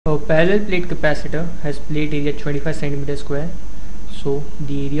A parallel plate capacitor has plate area 25 cm square, so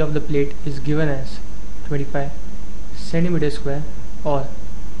the area of the plate is given as 25 cm square or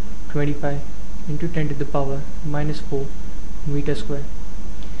 25 into 10 to the power minus 4 meter square.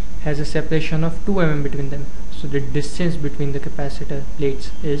 Has a separation of 2 mm between them, so the distance between the capacitor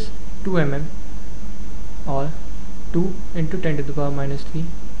plates is 2 mm or 2 into 10 to the power minus 3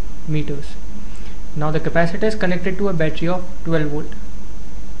 meters. Now the capacitor is connected to a battery of 12 volt.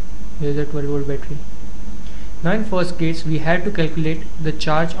 Here is a 12 volt battery. Now in first case we have to calculate the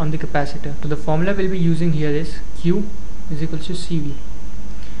charge on the capacitor. So the formula we'll be using here is Q is equals to CV.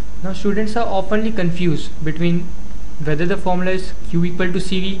 Now students are oftenly confused between whether the formula is Q equal to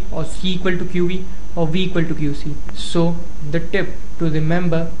CV or C equal to QV or V equal to QC. So the tip to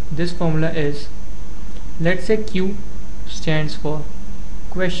remember this formula is, let's say Q stands for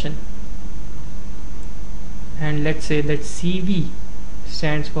question, and let's say that CV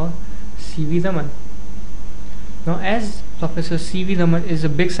stands for H.C.Verma. Now as Professor H.C.Verma is a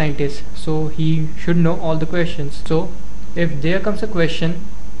big scientist, so he should know all the questions. So if there comes a question,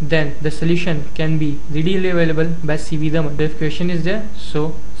 then the solution can be readily available by H.C.Verma. If question is there,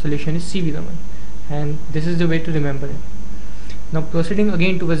 so solution is H.C.Verma, and this is the way to remember it. Now proceeding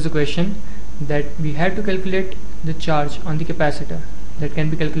again towards the question, that we have to calculate the charge on the capacitor, that can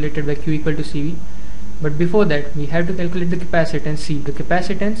be calculated by Q equal to CV. But before that we have to calculate the capacitance C. The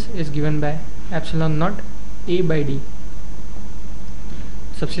capacitance is given by epsilon naught A by D.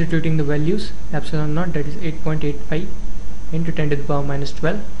 Substituting the values, epsilon naught, that is 8.85 into 10 to the power minus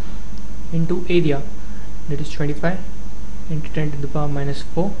 12 into area, that is 25 into 10 to the power minus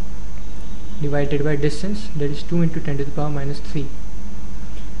 4 divided by distance, that is 2 into 10 to the power minus 3.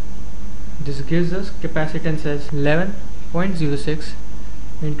 This gives us capacitance as 11.06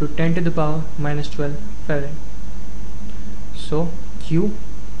 into 10 to the power minus 12 Farad. So Q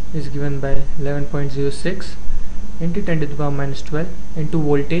is given by 11.06 into 10 to the power minus 12 into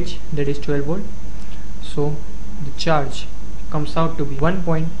voltage, that is 12 volt. So the charge comes out to be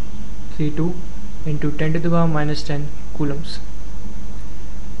 1.32 into 10 to the power minus 10 coulombs.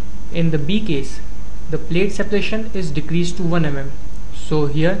 In the B case, the plate separation is decreased to 1 mm. So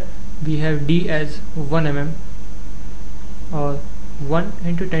here we have D as 1 mm or 1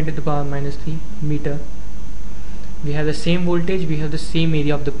 into 10 to the power minus 3 meter. We have the same voltage, we have the same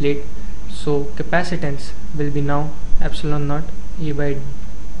area of the plate, so capacitance will be now epsilon naught A by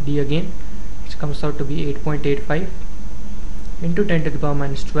D again, which comes out to be 8.85 into 10 to the power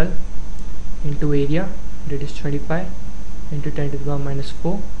minus 12 into area, that is 25 into 10 to the power minus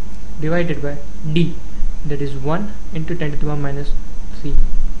 4 divided by D, that is 1 into 10 to the power minus 3.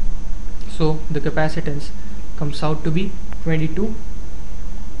 So the capacitance comes out to be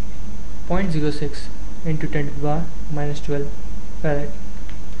 22.06 into 10 to the power minus 12 Farad.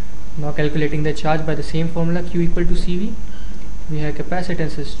 Now calculating the charge by the same formula Q equal to CV, we have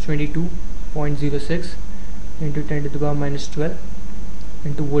capacitance is 22.06 into 10 to the power minus 12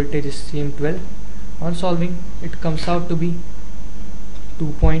 into voltage is same 12. On solving, it comes out to be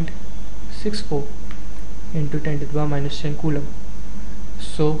 2.64 into 10 to the power minus 10 coulomb.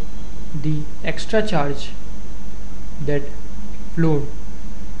 So the extra charge that flowed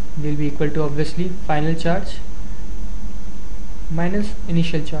will be equal to obviously final charge minus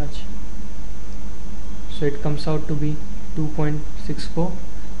initial charge. So it comes out to be 2.64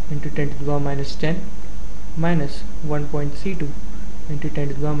 into 10 to the power minus 10 minus 1.32 into 10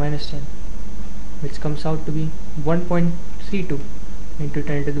 to the power minus 10, which comes out to be 1.32 into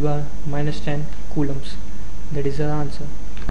 10 to the power minus 10 coulombs. That is our answer.